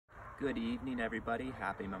Good evening, everybody.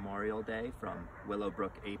 Happy Memorial Day from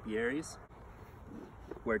Willowbrook Apiaries.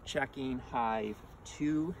 We're checking hive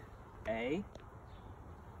 2A.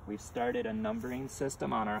 We've started a numbering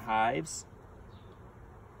system on our hives.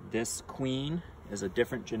 This queen is a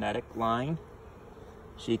different genetic line.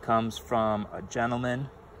 She comes from a gentleman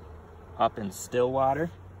up in Stillwater.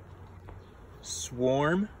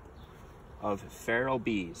 Swarm of feral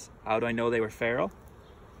bees. How do I know they were feral?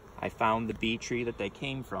 I found the bee tree that they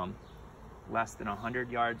came from less than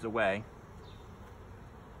 100 yards away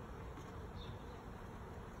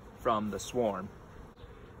from the swarm.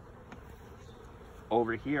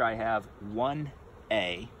 Over here I have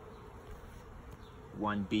 1A,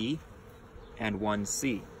 1B, and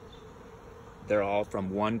 1C. They're all from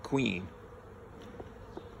one queen.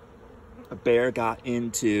 A bear got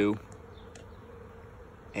into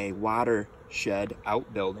a watershed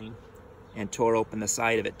outbuilding and tore open the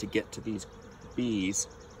side of it to get to these bees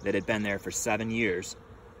that had been there for 7 years.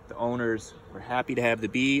 The owners were happy to have the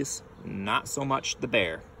bees, not so much the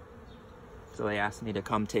bear. So they asked me to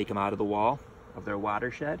come take them out of the wall of their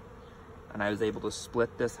watershed, and I was able to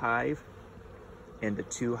split this hive into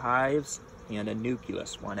 2 hives and a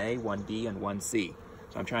nucleus, 1A, 1B, and 1C.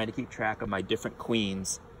 So I'm trying to keep track of my different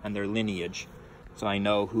queens and their lineage so I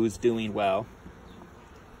know who's doing well.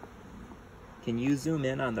 Can you zoom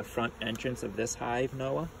in on the front entrance of this hive,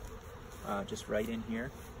 Noah? Just right in here.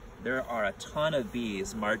 There are a ton of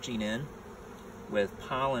bees marching in with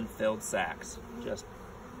pollen-filled sacks, just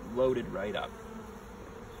loaded right up.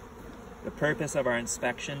 The purpose of our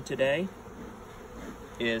inspection today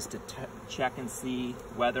is to check and see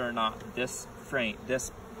whether or not this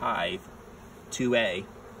hive, 2A,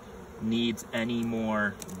 needs any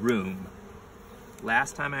more room.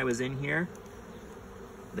 Last time I was in here,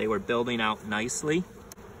 they were building out nicely.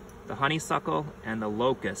 The honeysuckle and the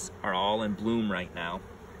locust are all in bloom right now.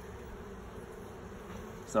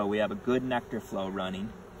 So we have a good nectar flow running.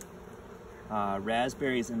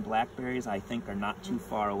 Raspberries and blackberries I think are not too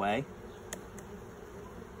far away.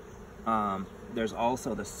 There's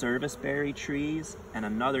also the serviceberry trees and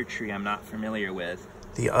another tree I'm not familiar with.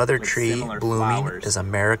 The other tree blooming flowers, is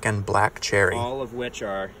American black cherry. All of which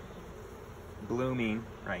are blooming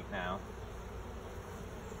right now.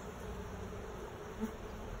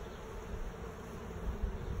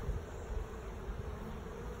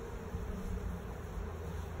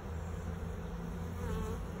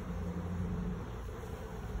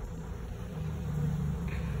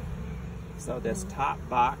 So this top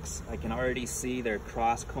box, I can already see they're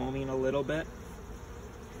cross-combing a little bit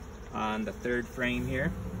on the 3rd frame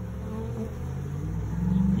here.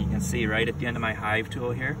 You can see right at the end of my hive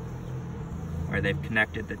tool here where they've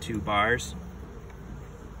connected the 2 bars,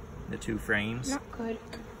 the 2 frames. Not good.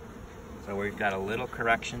 So we've got a little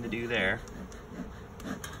correction to do there.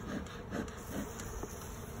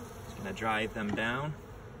 Just gonna drive them down.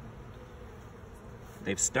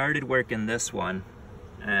 They've started working this one,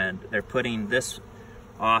 and they're putting this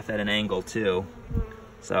off at an angle too.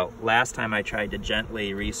 So last time I tried to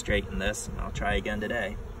gently re-straighten this, and I'll try again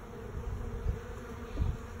today.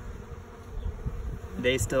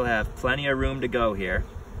 They still have plenty of room to go here.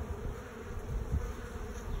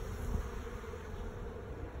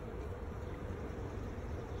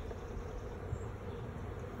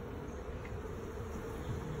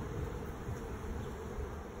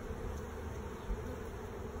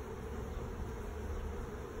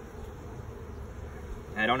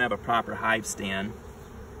 I don't have a proper hive stand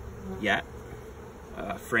yet,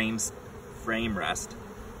 frame rest,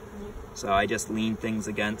 so I just lean things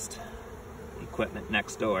against equipment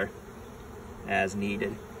next door as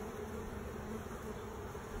needed.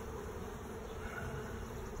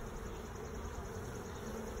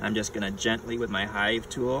 I'm just going to gently with my hive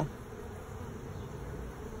tool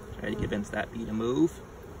try to convince that bee to move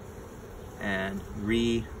and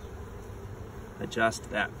readjust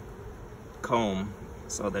that comb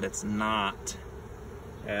so that it's not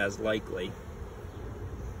as likely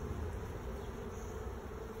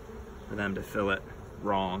for them to fill it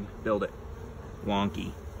wrong, build it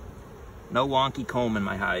wonky. No wonky comb in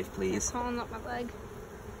my hive, please. I'm calling up my leg.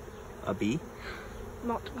 A bee?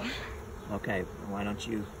 Multiple. Okay, why don't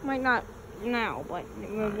you... Might not now, but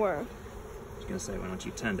it would work. I was gonna say, why don't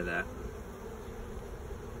you tend to that?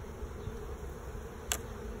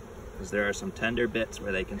 Because there are some tender bits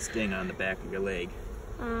where they can sting on the back of your leg.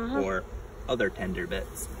 Or other tender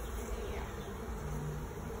bits.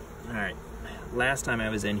 Alright, last time I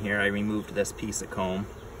was in here I removed this piece of comb.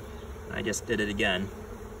 I just did it again.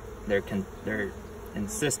 They're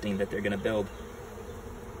insisting that they're going to build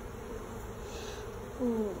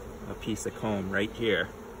a piece of comb right here.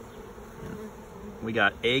 We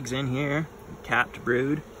got eggs in here, capped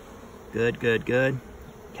brood. Good, good, good.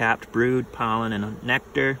 Capped brood, pollen and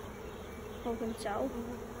nectar. Open cell.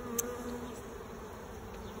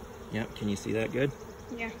 Yep, can you see that good?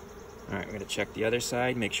 Yeah. All right, we're gonna check the other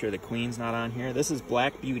side, make sure the queen's not on here. This is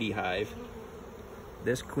Black Beauty hive.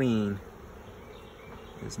 This queen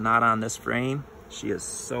is not on this frame. She is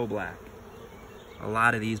so black. A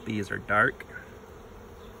lot of these bees are dark.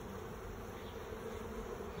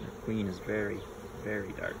 The queen is very,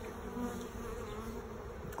 very dark.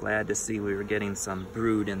 Glad to see we were getting some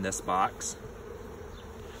brood in this box.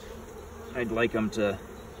 I'd like them to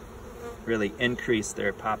really increase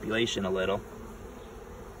their population a little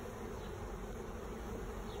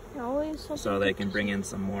Always so they can bring in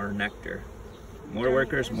some more nectar. More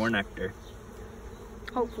workers, more nectar.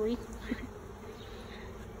 Hopefully.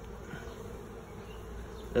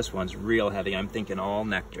 This one's real heavy. I'm thinking all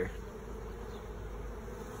nectar.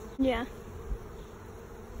 Yeah.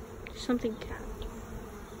 Something capped.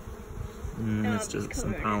 It's just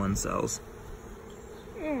some pollen cells.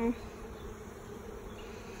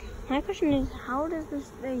 My question is, how does this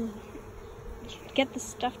thing get the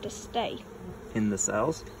stuff to stay? In the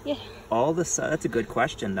cells? Yeah. All the cells. That's a good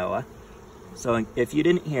question, Noah. So if you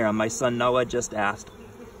didn't hear him, my son Noah just asked.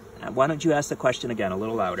 Why don't you ask the question again, a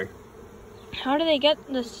little louder? How do they get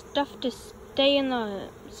the stuff to stay in the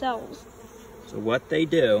cells? So what they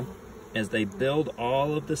do is they build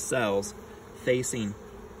all of the cells facing.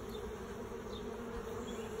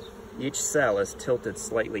 Each cell is tilted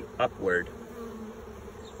slightly upward.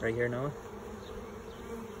 Right here, Noah?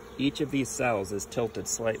 Each of these cells is tilted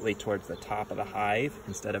slightly towards the top of the hive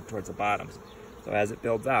instead of towards the bottoms. So as it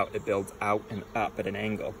builds out and up at an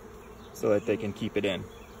angle so that they can keep it in.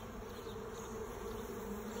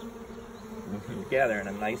 You're gathering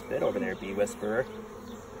a nice bit over there, Bee Whisperer.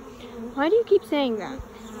 Why do you keep saying that?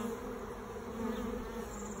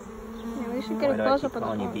 Yeah, we should get a close up of the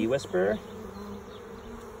calling you phone. Bee Whisperer?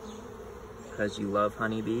 Because you love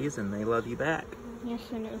honeybees and they love you back. Yes,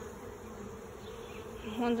 I do.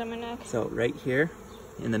 One's on my neck. So right here,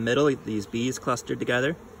 in the middle, these bees clustered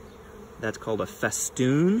together. That's called a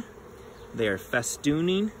festoon. They are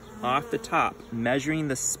festooning off the top, measuring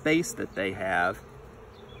the space that they have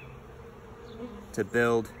to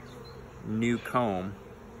build new comb.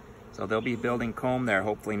 So they'll be building comb there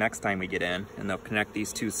hopefully next time we get in, and they'll connect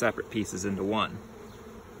these two separate pieces into one.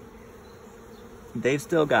 They've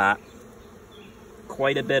still got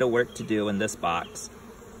quite a bit of work to do in this box,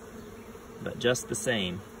 but just the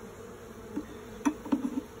same,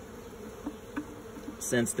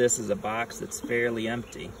 since this is a box that's fairly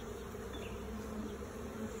empty,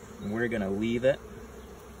 we're gonna leave it,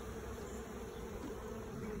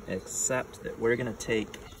 except that we're gonna take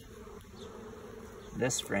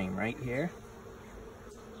this frame right here,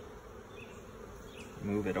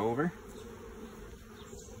 move it over.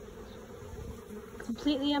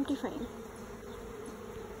 Completely empty frame.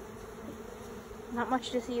 Not much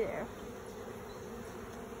to see there.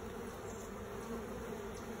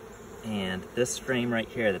 And this frame right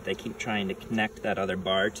here that they keep trying to connect that other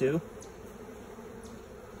bar to,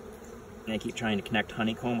 and they keep trying to connect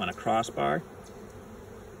honeycomb on a crossbar.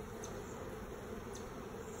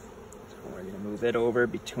 So we're going to move it over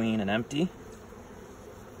between an empty.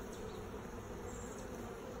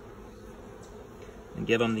 And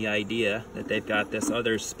give them the idea that they've got this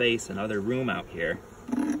other space and other room out here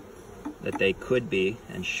that they could be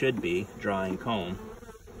and should be drawing comb.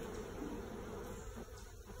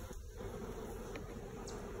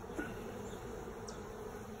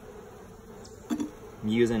 I'm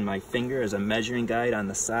using my finger as a measuring guide on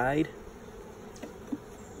the side.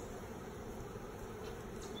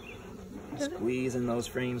 Squeezing those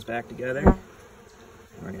frames back together.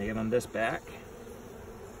 We're going to give them this back.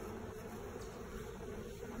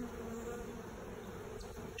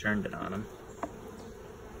 Turned it on them.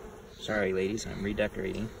 Sorry ladies, I'm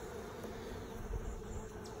redecorating.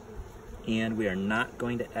 And we are not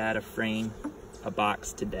going to add a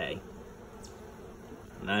box today.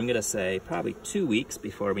 And I'm gonna say probably 2 weeks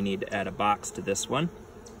before we need to add a box to this one.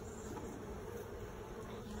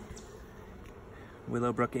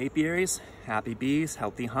 Willowbrook apiaries, happy bees,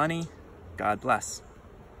 healthy honey, God bless.